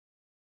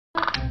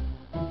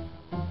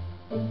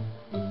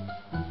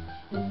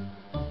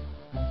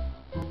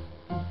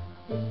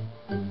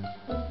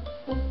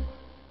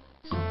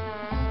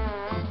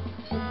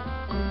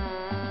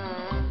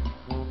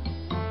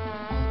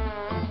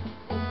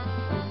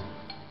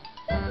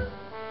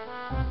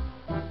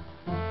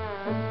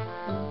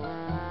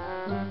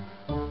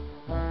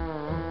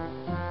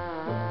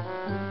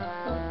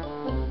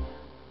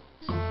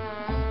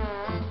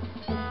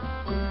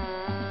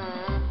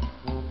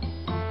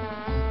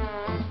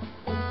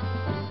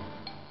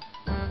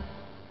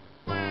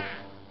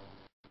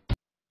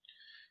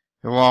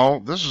Hello,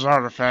 this is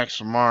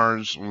Artifacts of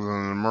Mars with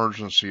an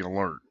emergency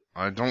alert.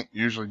 I don't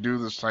usually do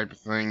this type of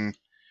thing.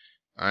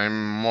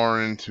 I'm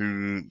more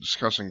into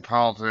discussing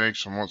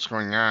politics and what's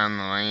going on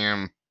than I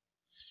am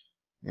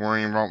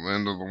worrying about the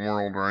end of the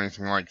world or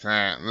anything like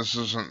that. This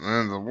isn't the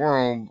end of the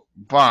world,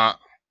 but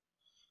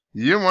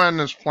the UN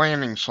is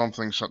planning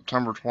something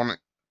September 19th,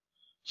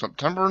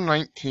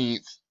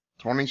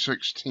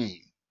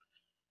 2016.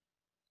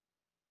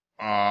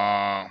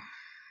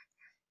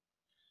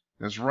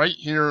 It's right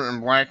here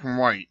in black and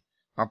white.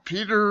 Now,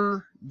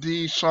 Peter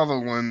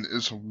Sutherland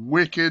is a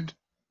wicked,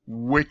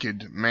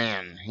 wicked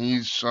man.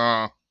 He's,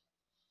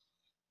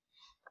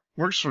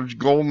 works for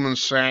Goldman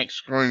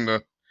Sachs, according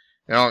to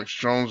Alex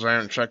Jones. I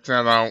haven't checked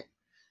that out.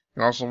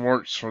 He also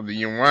works for the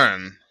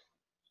UN,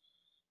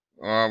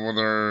 with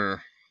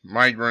their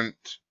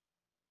migrant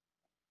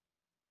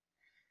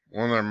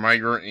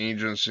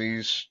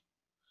agencies.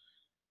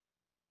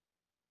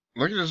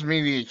 Look at his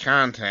media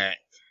contact,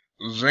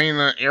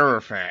 Zaina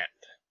Arafat.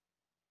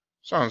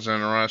 Sounds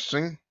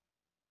interesting.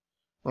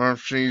 Or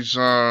if she's,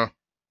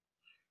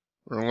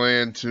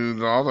 related to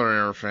the other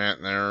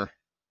Arafat there,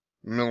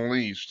 Middle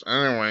East.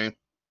 Anyway,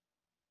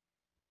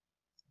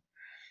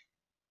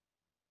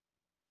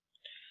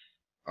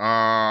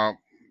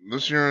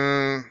 this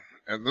year,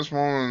 at this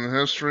moment in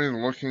history,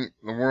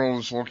 the world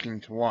is looking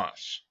to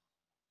us.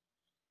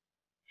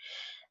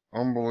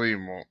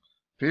 Unbelievable.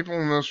 People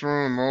in this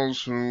room and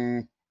those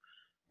who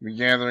be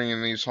gathering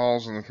in these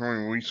halls in the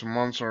coming weeks and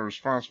months are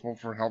responsible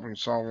for helping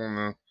solve one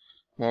of the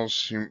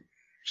most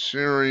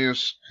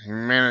serious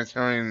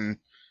humanitarian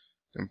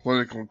and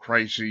political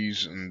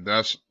crises in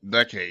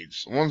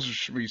decades. The ones that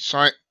should be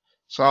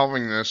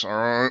solving this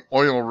are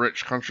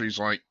oil-rich countries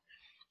like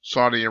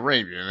Saudi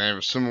Arabia. They have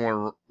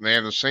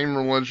the same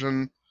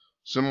religion,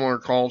 similar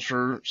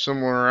culture,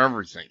 similar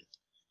everything.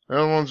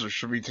 They're the ones that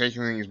should be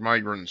taking these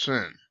migrants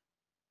in.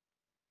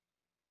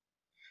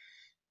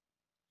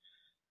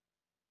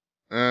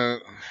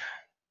 I'm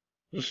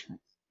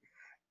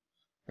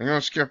going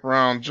to skip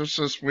around. Just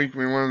this week,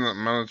 we learned that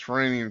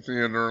Mediterranean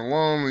theater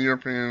alone, the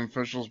European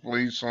officials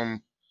believe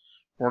some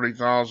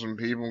 40,000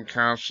 people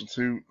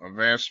constitute a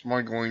vast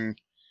smuggling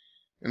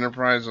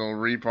enterprise that will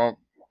reap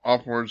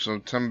upwards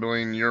of 10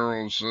 billion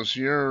euros this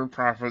year.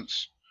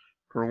 Profits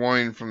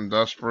purloined from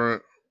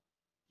desperate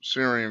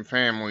Syrian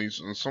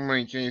families, in so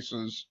many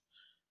cases,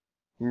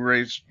 who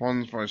raise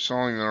funds by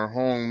selling their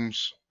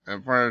homes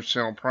at fire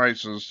sale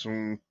prices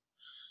to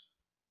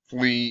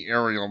flee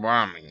aerial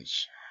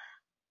bombings.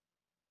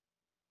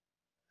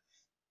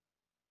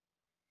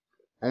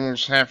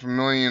 Almost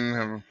 500,000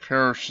 have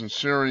perished in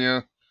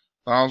Syria.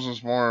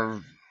 Thousands more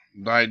have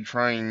died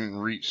trying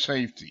to reach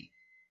safety.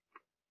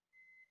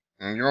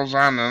 And it goes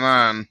on and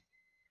on.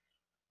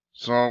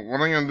 So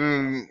what I'm going to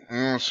do, I'm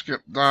going to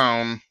skip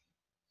down.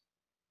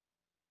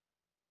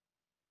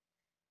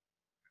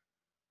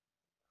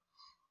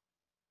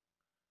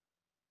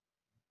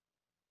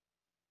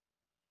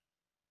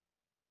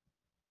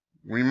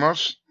 I'm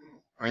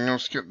going to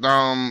skip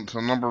down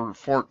to number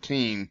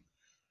 14.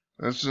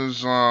 This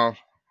is an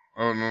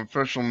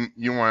official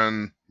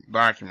UN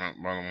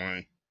document, by the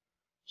way.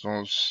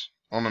 So it's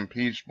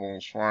unimpeachable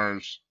as far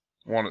as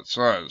what it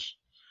says.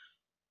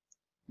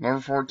 Number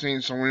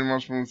 14, so we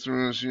must move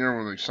through this year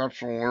with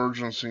exceptional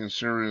urgency and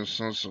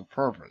seriousness of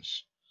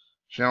purpose.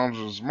 Challenge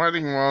is a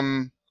mighty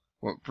one,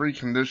 but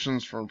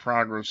preconditions for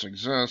progress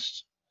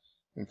exist.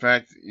 In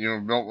fact, you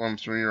have built them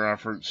through your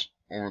efforts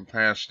over the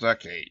past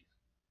decade.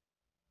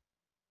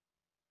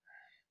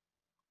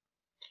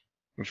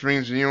 Which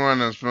means the UN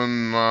has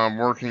been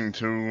working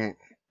to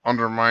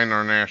undermine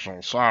our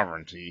national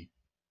sovereignty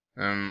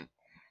and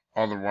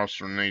other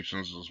Western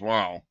nations as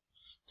well.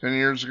 10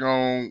 years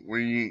ago,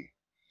 we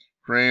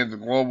created the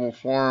Global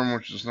Forum,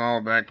 which is now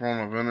the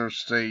backbone of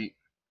interstate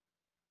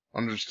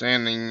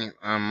understanding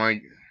on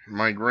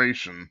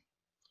migration.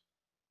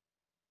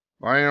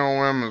 The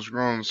IOM has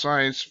grown in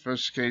size,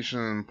 sophistication,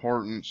 and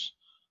importance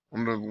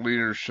under the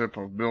leadership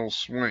of Bill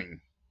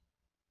Swing.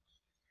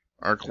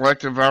 Our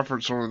collective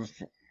efforts over the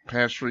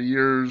past 3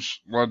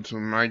 years led to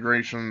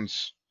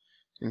migration's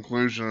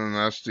inclusion in the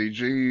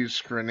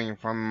SDGs, creating a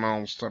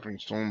fundamental stepping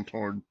stone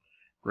toward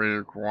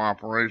greater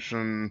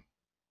cooperation.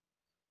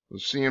 The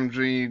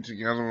CMG,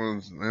 together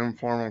with the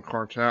informal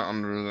quartet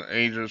under the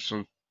aegis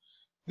of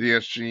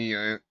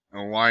DSG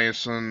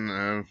Eliasson,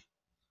 have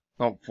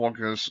helped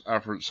focus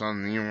efforts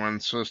on the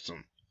UN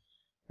system.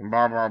 And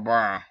blah, blah,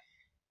 blah.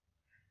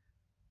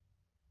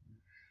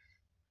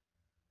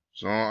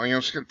 So I'm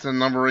going to skip to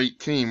number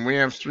 18. We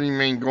have 3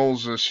 main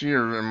goals this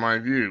year, in my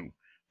view.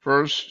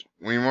 First,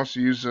 we must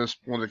use this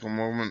political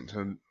movement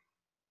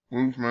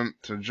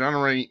to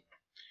generate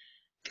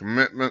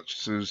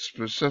commitments to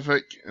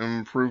specific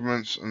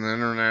improvements in the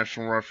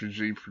international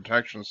refugee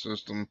protection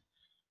system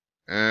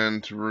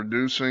and to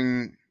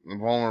reducing the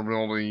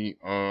vulnerability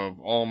of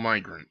all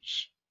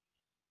migrants.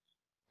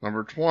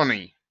 Number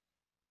 20.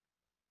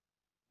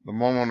 The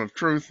moment of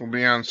truth will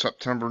be on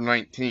September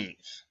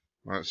 19th.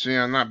 But see,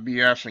 I'm not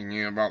BSing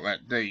you about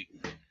that date.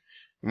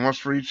 We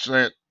must reach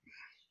that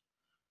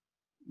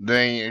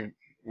day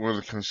with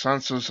a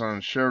consensus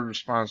on shared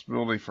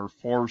responsibility for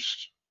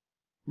forced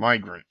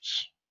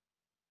migrants.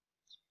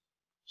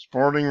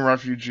 Supporting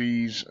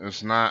refugees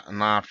is not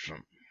an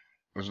option.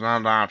 It's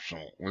not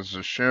optional. It's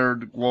a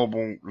shared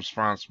global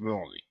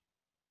responsibility.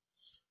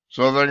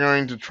 So they're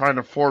going to try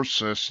to force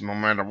this no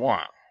matter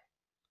what.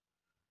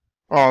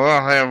 Well,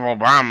 they'll have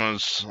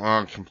Obama's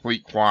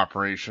complete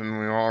cooperation.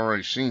 We've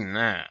already seen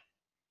that.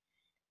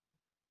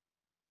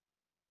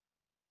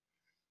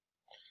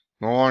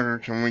 No longer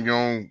can we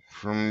go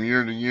from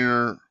year to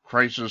year,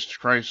 crisis to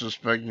crisis,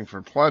 begging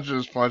for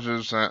pledges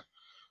that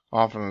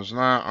often as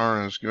not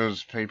aren't as good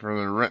as the paper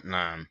they're written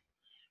on.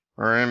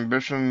 Our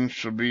ambition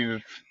should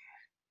be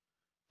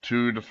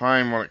to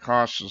define what it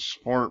costs to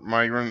support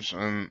migrants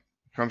and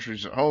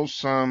countries that host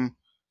them,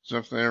 as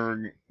if they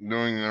were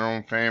doing their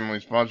own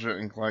family's budget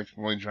and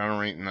collectively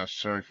generating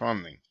necessary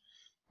funding.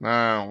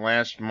 Not on a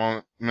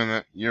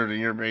last-minute,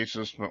 year-to-year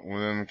basis, but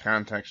within the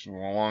context of a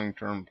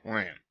long-term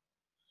plan.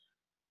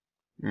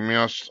 We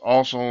must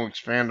also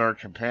expand our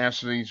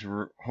capacity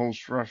to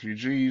host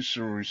refugees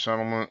through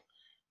resettlement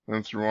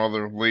and through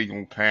other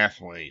legal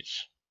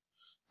pathways.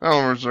 In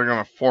other words, they're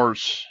going to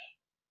force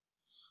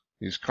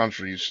these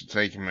countries to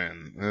take them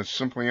in. It's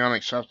simply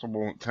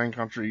unacceptable that 10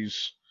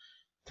 countries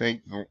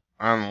take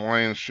on the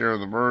lion's share of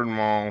the burden,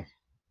 while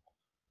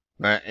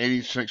that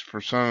 86%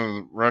 of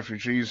the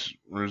refugees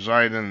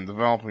reside in the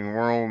developing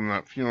world and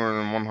that fewer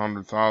than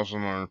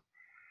 100,000 are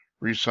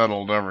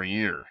resettled every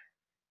year.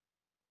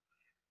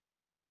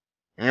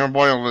 I'm going to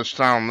boil this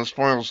down. This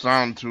boils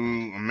down to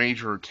a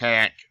major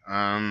attack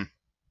on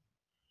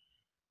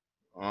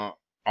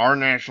our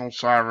national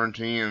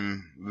sovereignty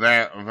and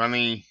that of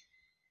any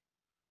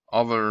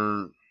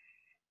other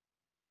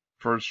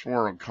first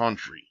world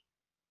country.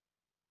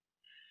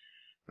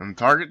 And the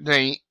target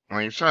date,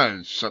 like I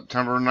said, is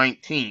September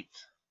 19th.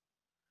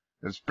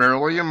 It's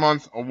barely a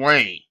month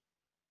away.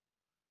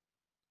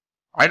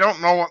 I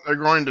don't know what they're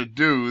going to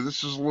do.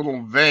 This is a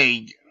little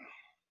vague,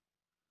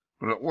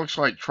 but it looks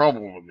like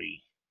trouble to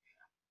me.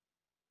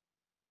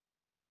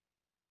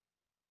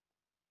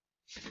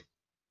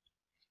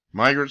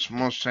 Migrants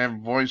must have a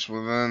voice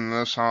within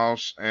this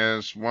House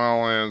as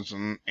well as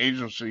an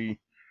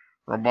agency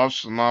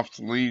robust enough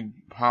to lead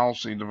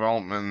policy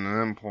development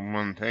and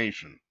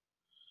implementation.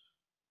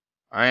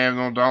 I have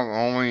no doubt that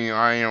only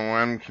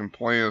IOM can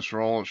play this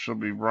role. It should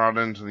be brought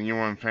into the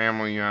UN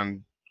family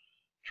on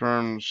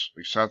terms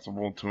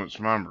acceptable to its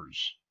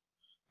members.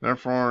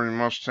 Therefore, we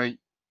must take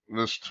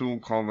this tool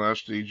called the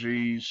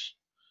SDGs,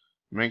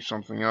 make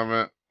something of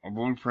it, a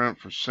blueprint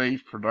for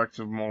safe,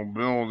 productive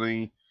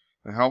mobility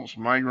that helps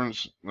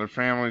migrants, their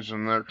families,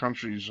 and their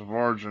countries of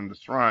origin to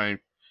thrive,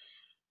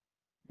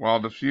 while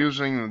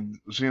diffusing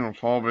the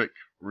xenophobic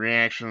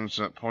reactions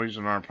that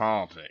poison our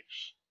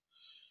politics.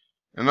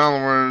 In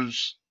other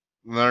words,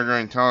 they're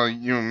going to tell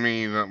you and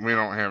me that we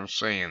don't have a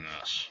say in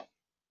this.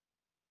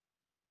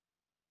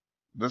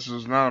 This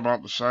is not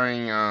about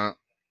deciding on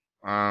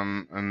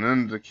an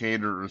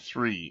indicator or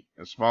three.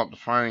 It's about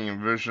defining a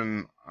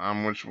vision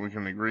on which we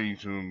can agree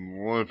to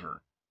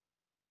deliver.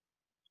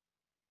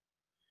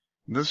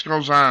 This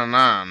goes on and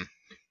on.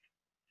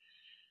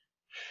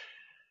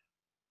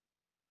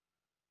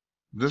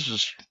 This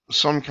is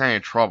some kind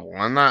of trouble.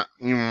 I'm not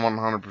even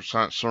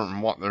 100%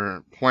 certain what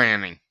they're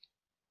planning.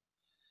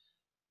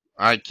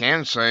 I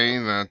can say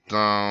that,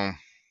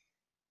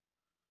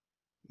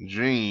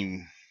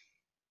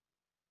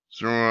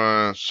 through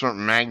a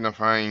certain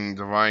magnifying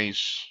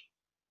device,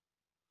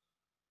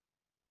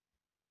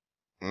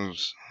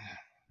 is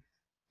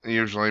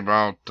usually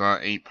about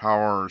 8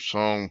 power or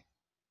so.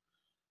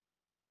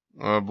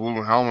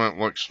 Blue helmet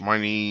looks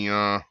mighty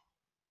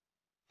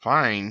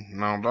fine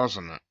now,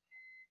 doesn't it?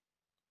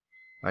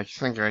 I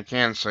think I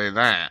can say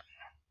that.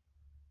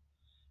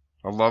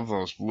 I love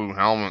those blue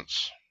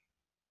helmets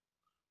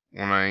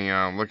when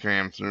I look at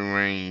them through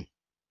a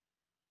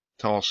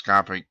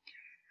telescopic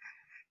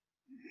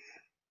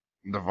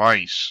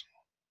device.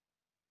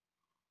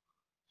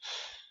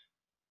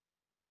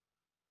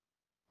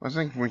 I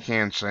think we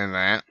can say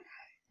that.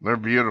 They're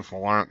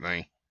beautiful, aren't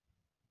they?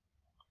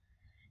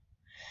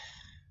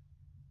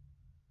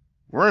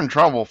 We're in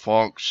trouble,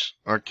 folks,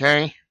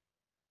 okay?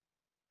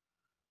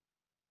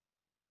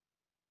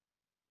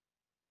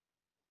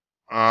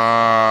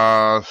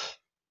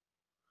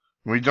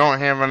 We don't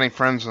have any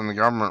friends in the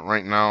government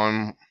right now.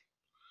 I'm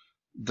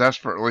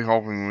desperately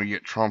hoping we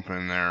get Trump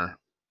in there.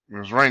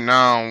 Because right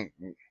now,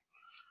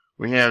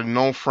 we have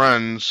no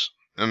friends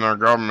in our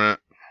government.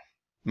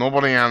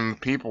 Nobody on the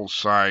people's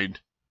side.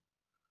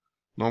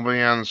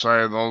 Nobody on the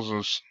side of those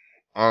of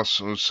us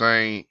who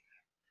say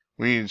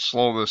we need to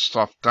slow this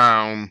stuff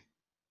down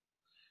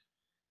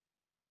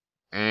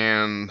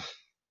and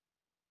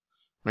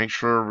make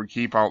sure we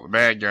keep out the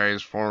bad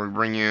guys before we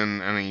bring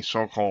in any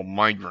so-called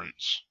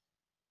migrants.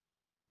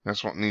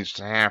 That's what needs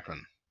to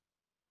happen.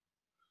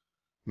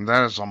 And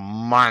that is a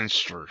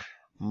monster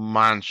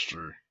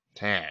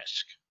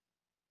task.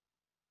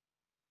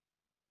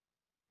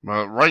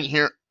 But right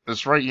here,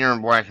 it's right here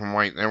in black and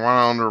white. They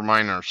want to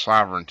undermine our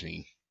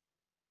sovereignty.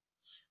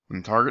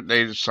 and target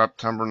date is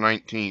September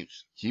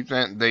 19th. Keep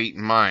that date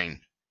in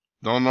mind.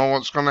 Don't know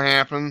what's going to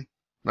happen.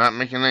 Not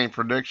making any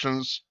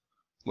predictions.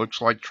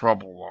 Looks like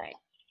trouble, though.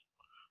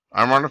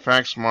 I'm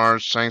Artifacts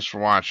Mars. Thanks for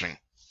watching.